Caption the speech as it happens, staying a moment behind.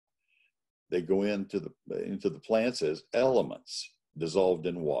They go into the plants as elements dissolved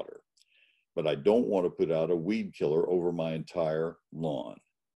in water. But I don't want to put out a weed killer over my entire lawn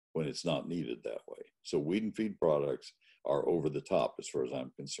when it's not needed that way. So weed and feed products are over the top as far as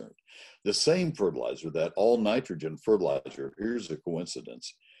I'm concerned. The same fertilizer, that all nitrogen fertilizer, here's a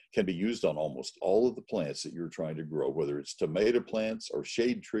coincidence, can be used on almost all of the plants that you're trying to grow, whether it's tomato plants or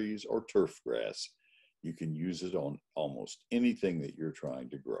shade trees or turf grass. You can use it on almost anything that you're trying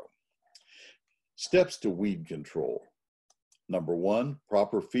to grow. Steps to weed control. Number one,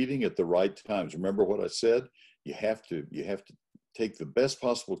 proper feeding at the right times. Remember what I said? You have to take the best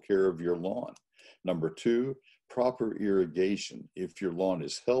possible care of your lawn. Number two, proper irrigation. If your lawn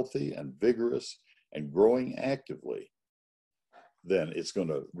is healthy and vigorous and growing actively, then it's going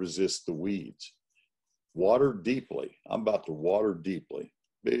to resist the weeds. Water deeply. I'm about to water deeply.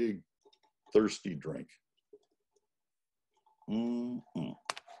 Big, thirsty drink.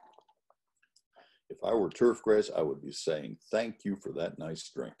 If I were turf grass, I would be saying, thank you for that nice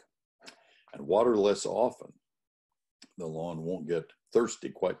drink. And water less often. The lawn won't get thirsty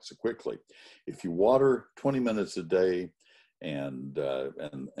quite so quickly. If you water 20 minutes a day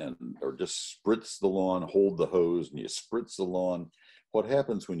or just spritz the lawn, hold the hose and you spritz the lawn, what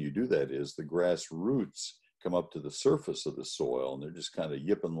happens when you do that is the grass roots come up to the surface of the soil and they're just kind of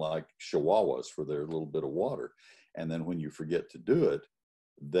yipping like chihuahuas for their little bit of water. And then when you forget to do it,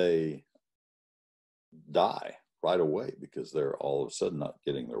 they die right away because they're all of a sudden not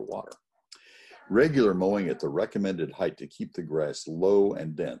getting their water. Regular mowing at the recommended height to keep the grass low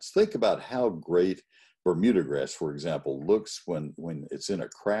and dense. Think about how great Bermuda grass, for example, looks when it's in a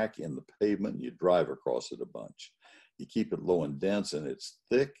crack in the pavement and you drive across it a bunch. You keep it low and dense and it's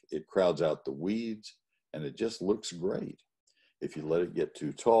thick, it crowds out the weeds, and it just looks great. If you let it get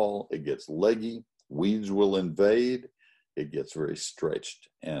too tall, it gets leggy, weeds will invade, it gets very stretched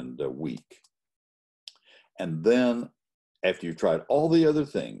and weak. And then after you've tried all the other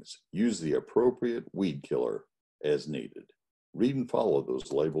things, use the appropriate weed killer as needed. Read and follow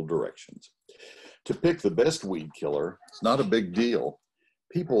those labeled directions. To pick the best weed killer, it's not a big deal.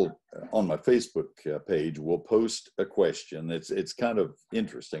 People on my Facebook page will post a question. It's kind of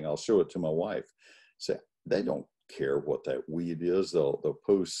interesting. I'll show it to my wife. Say, they don't care what that weed is. They'll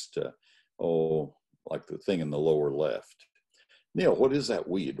post, like the thing in the lower left. Neil, what is that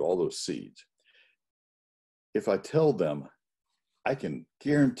weed? All those seeds. If I tell them, I can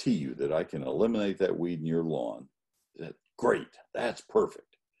guarantee you that I can eliminate that weed in your lawn, that's great, that's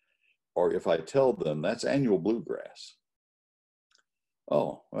perfect. Or if I tell them that's annual bluegrass,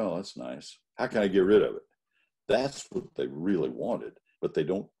 oh, well, that's nice. How can I get rid of it? That's what they really wanted, but they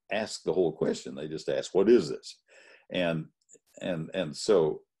don't ask the whole question. They just ask, what is this? And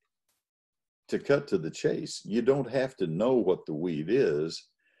so to cut to the chase, you don't have to know what the weed is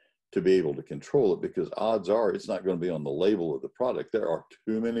to be able to control it, because odds are it's not going to be on the label of the product. There are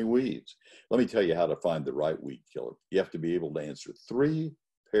too many weeds. Let me tell you how to find the right weed killer. You have to be able to answer 3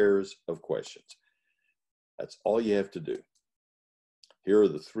 pairs of questions. That's all you have to do. Here are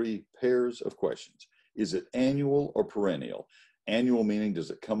the 3 pairs of questions. Is it annual or perennial? Annual meaning, does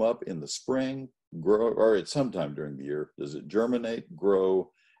it come up in the spring, grow, or at some time during the year? Does it germinate,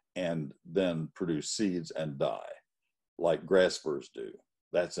 grow, and then produce seeds and die, like grass firs do?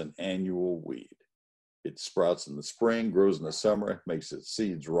 That's an annual weed. It sprouts in the spring, grows in the summer, makes its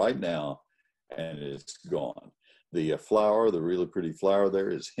seeds right now, and it's gone. The flower, the really pretty flower there,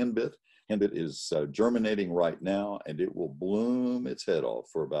 is henbit. Henbit is germinating right now, and it will bloom its head off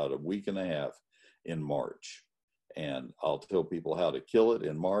for about a week and a half in March. And I'll tell people how to kill it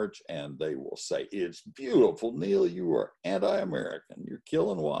in March, and they will say, it's beautiful, Neil, you are anti-American. You're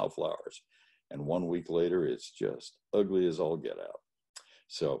killing wildflowers. And 1 week later, it's just ugly as all get out.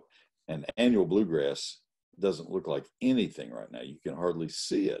 So an annual bluegrass doesn't look like anything right now. You can hardly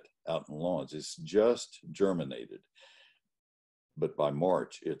see it out in lawns. It's just germinated. But by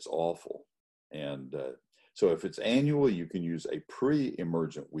March, it's awful. And so if it's annual, you can use a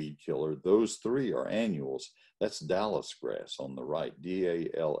pre-emergent weed killer. Those 3 are annuals. That's Dallas grass on the right,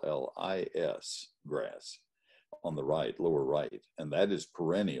 D-A-L-L-I-S grass on the right, lower right. And that is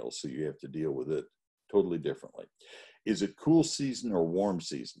perennial, so you have to deal with it totally differently. Is it cool season or warm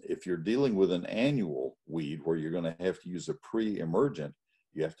season? If you're dealing with an annual weed where you're going to have to use a pre-emergent,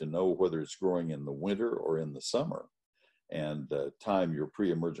 you have to know whether it's growing in the winter or in the summer, and time your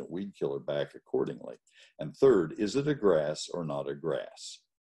pre-emergent weed killer back accordingly. And third, is it a grass or not a grass?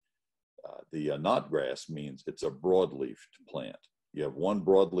 The not grass means it's a broadleafed plant. You have one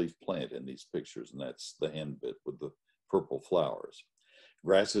broadleaf plant in these pictures, and that's the henbit with the purple flowers.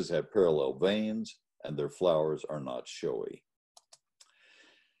 Grasses have parallel veins, and their flowers are not showy.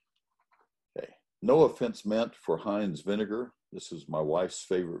 No offense meant for Heinz vinegar. This is my wife's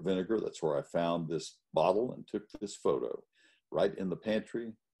favorite vinegar. That's where I found this bottle and took this photo right in the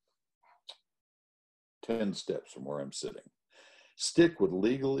pantry, 10 steps from where I'm sitting. Stick with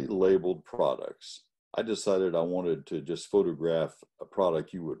legally labeled products. I decided I wanted to just photograph a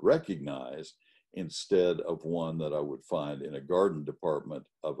product you would recognize instead of one that I would find in a garden department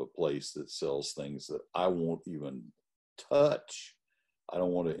of a place that sells things that I won't even touch. I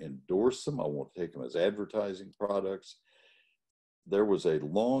don't want to endorse them. I won't take them as advertising products. There was a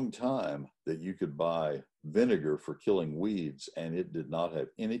long time that you could buy vinegar for killing weeds, and it did not have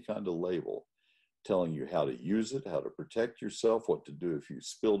any kind of label telling you how to use it, how to protect yourself, what to do if you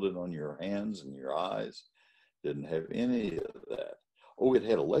spilled it on your hands and your eyes. Didn't have any of that. Oh, it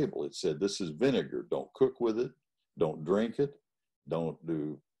had a label. It said, this is vinegar. Don't cook with it. Don't drink it. Don't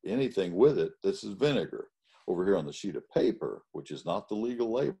do anything with it. This is vinegar. Over here on the sheet of paper, which is not the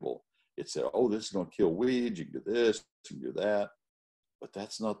legal label, it said, oh, this is going to kill weeds. You can do this, you can do that. But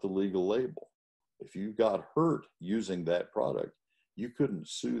that's not the legal label. If you got hurt using that product, you couldn't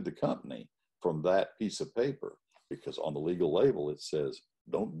sue the company from that piece of paper because on the legal label, it says,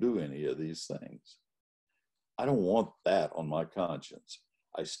 don't do any of these things. I don't want that on my conscience.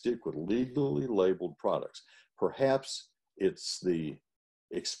 I stick with legally labeled products. Perhaps it's the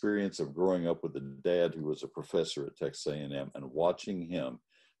experience of growing up with a dad who was a professor at Texas A&M and watching him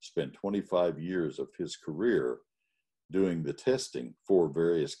spend 25 years of his career doing the testing for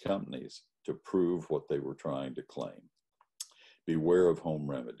various companies to prove what they were trying to claim. Beware of home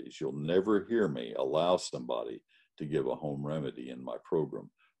remedies. You'll never hear me allow somebody to give a home remedy in my program,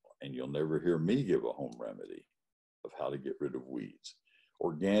 and you'll never hear me give a home remedy of how to get rid of weeds.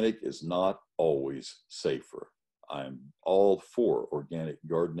 Organic is not always safer. I'm all for organic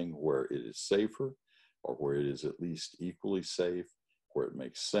gardening where it is safer or where it is at least equally safe, where it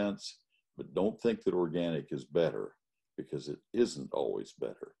makes sense, but don't think that organic is better because it isn't always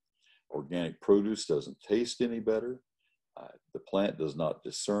better. Organic produce doesn't taste any better. The plant does not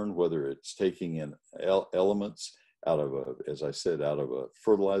discern whether it's taking in elements out of as I said, out of a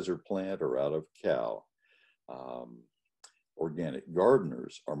fertilizer plant or out of cow. Organic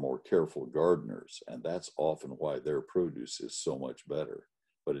gardeners are more careful gardeners, and that's often why their produce is so much better.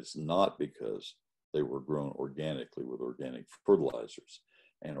 But it's not because they were grown organically with organic fertilizers.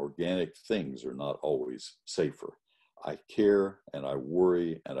 And organic things are not always safer. I care and I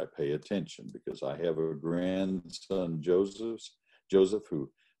worry and I pay attention because I have a grandson, Joseph,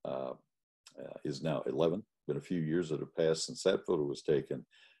 who is now 11. Been a few years that have passed since that photo was taken.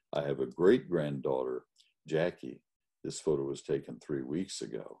 I have a great granddaughter, Jackie. This photo was taken 3 weeks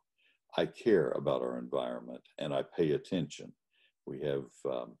ago. I care about our environment and I pay attention. We have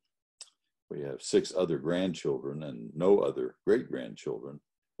 6 other grandchildren and no other great-grandchildren.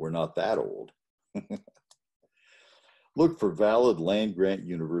 We're not that old. Look for valid land-grant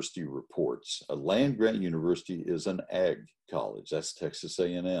university reports. A land-grant university is an ag college. That's Texas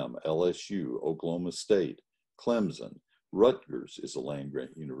A&M, LSU, Oklahoma State, Clemson. Rutgers is a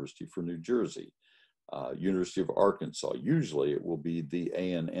land-grant university for New Jersey. University of Arkansas. Usually it will be the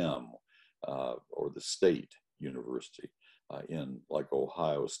A&M or the state university in like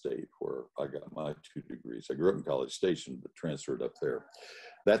Ohio State, where I got my 2 degrees. I grew up in College Station, but transferred up there.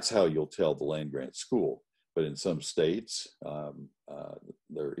 That's how you'll tell the land-grant school. But in some states,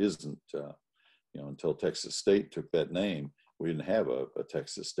 there isn't, until Texas State took that name, we didn't have a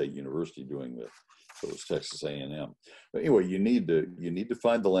Texas State University doing this. So it was Texas A&M. But anyway, you need to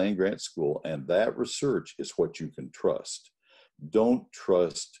find the land-grant school, and that research is what you can trust. Don't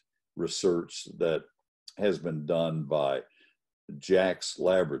trust research that has been done by Jack's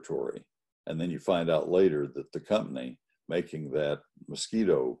Laboratory, and then you find out later that the company making that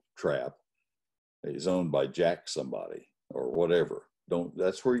mosquito trap is owned by Jack somebody or whatever.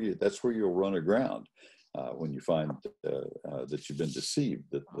 That's where you'll run aground when you find that you've been deceived,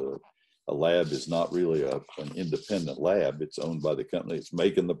 that a lab is not really an independent lab. It's owned by the company that's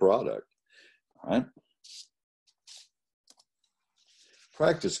making the product. All right.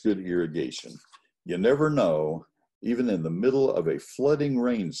 Practice good irrigation. You never know, even in the middle of a flooding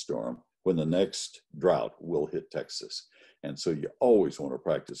rainstorm, when the next drought will hit Texas. And so you always want to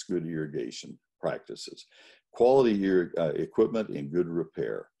practice good irrigation practices. Quality equipment in good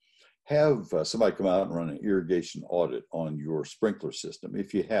repair. Have somebody come out and run an irrigation audit on your sprinkler system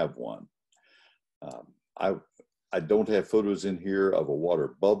if you have one. I don't have photos in here of a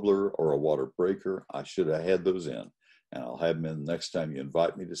water bubbler or a water breaker. I should have had those in, and I'll have them in the next time you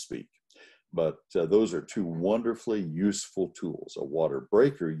invite me to speak. But those are two wonderfully useful tools. A water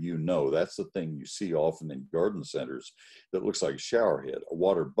breaker, that's the thing you see often in garden centers that looks like a shower head. A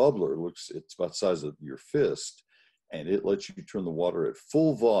water bubbler it's about the size of your fist, and it lets you turn the water at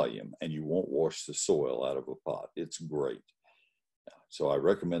full volume and you won't wash the soil out of a pot. It's great. So I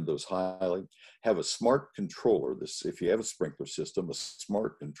recommend those highly. Have a smart controller. If you have a sprinkler system, a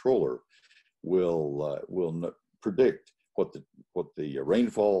smart controller will predict what the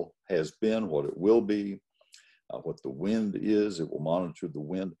rainfall has been, what it will be, what the wind is. It will monitor the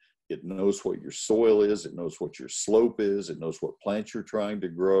wind. It knows what your soil is. It knows what your slope is. It knows what plants you're trying to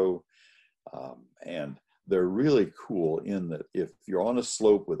grow. And they're really cool in that if you're on a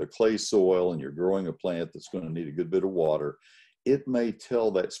slope with a clay soil and you're growing a plant that's going to need a good bit of water, it may tell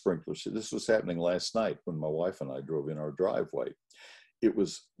that sprinkler. So this was happening last night when my wife and I drove in our driveway. It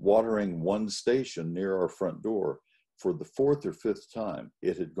was watering one station near our front door. For the fourth or fifth time,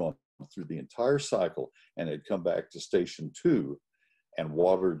 it had gone through the entire cycle and had come back to station 2 and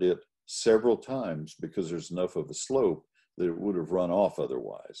watered it several times because there's enough of a slope that it would have run off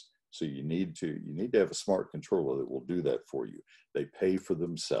otherwise. So you need to have a smart controller that will do that for you. They pay for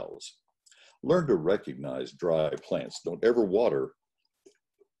themselves. Learn to recognize dry plants. Don't ever water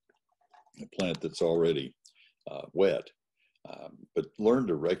a plant that's already wet, but learn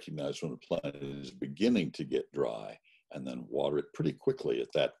to recognize when a plant is beginning to get dry and then water it pretty quickly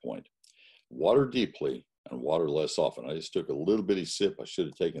at that point. Water deeply and water less often. I just took a little bitty sip. I should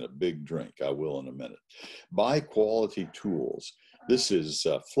have taken a big drink. I will in a minute. Buy quality tools. This is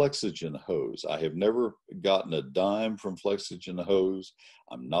Flexogen hose. I have never gotten a dime from Flexogen hose.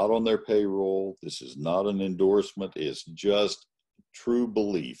 I'm not on their payroll. This is not an endorsement. It's just true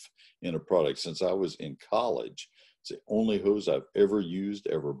belief in a product. Since I was in college, it's the only hose I've ever used,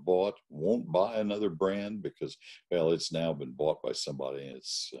 ever bought. Won't buy another brand because, well, it's now been bought by somebody.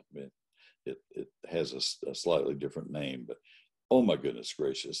 It has a slightly different name, but oh my goodness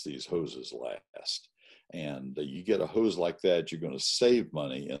gracious, these hoses last. And you get a hose like that, you're going to save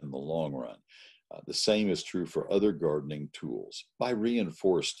money in the long run. The same is true for other gardening tools. Buy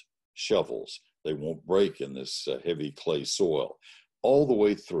reinforced shovels. They won't break in this heavy clay soil. All the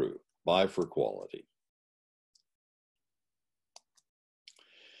way through, buy for quality.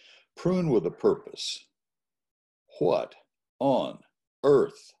 Prune with a purpose. What on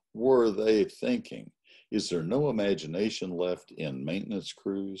earth were they thinking? Is there no imagination left in maintenance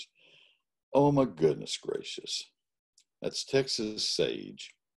crews? Oh my goodness gracious. That's Texas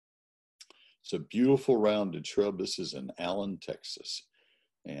sage. It's a beautiful rounded shrub. This is in Allen, Texas.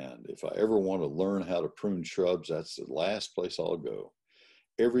 And if I ever want to learn how to prune shrubs, that's the last place I'll go.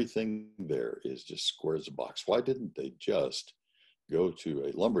 Everything there is just square as a box. Why didn't they just go to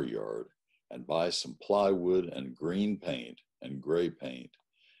a lumber yard and buy some plywood and green paint and gray paint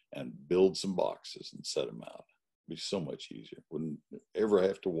and build some boxes and set them out? It'd be so much easier. Wouldn't ever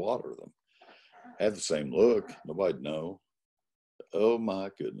have to water them. Have the same look. Nobody'd know. Oh my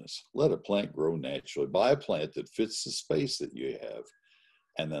goodness. Let a plant grow naturally. Buy a plant that fits the space that you have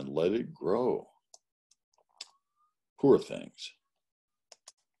and then let it grow. Poor things.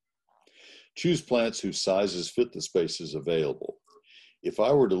 Choose plants whose sizes fit the spaces available. If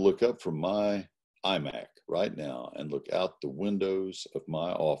I were to look up from my iMac right now and look out the windows of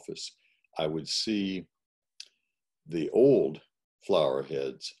my office, I would see the old flower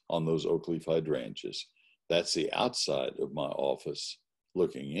heads on those oak leaf hydrangeas. That's the outside of my office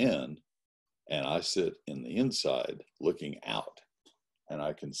looking in, and I sit in the inside looking out, and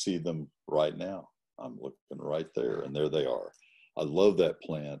I can see them right now. I'm looking right there, and there they are. I love that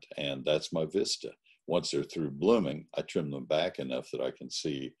plant, and that's my vista. Once they're through blooming, I trim them back enough that I can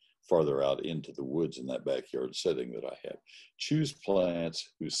see farther out into the woods in that backyard setting that I have. Choose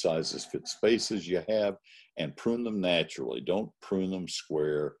plants whose sizes fit spaces you have and prune them naturally. Don't prune them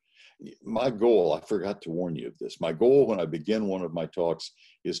square. My goal, I forgot to warn you of this, my goal when I begin one of my talks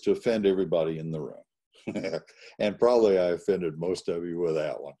is to offend everybody in the room. And probably I offended most of you with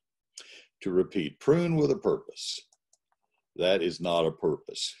that one. To repeat, prune with a purpose. That is not a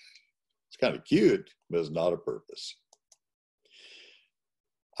purpose. It's kind of cute, but it's not a purpose.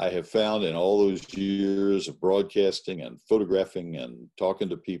 I have found in all those years of broadcasting and photographing and talking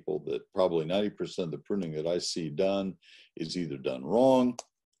to people that probably 90% of the pruning that I see done is either done wrong,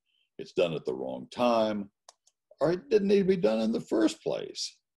 it's done at the wrong time, or it didn't need to be done in the first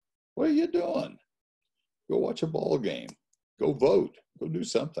place. What are you doing? Go watch a ball game. Go vote. Go do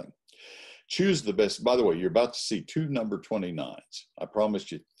something. Choose the best. By the way, you're about to see 2 number 29s. I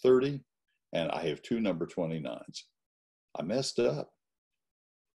promised you 30, and I have 2 number 29s. I messed up.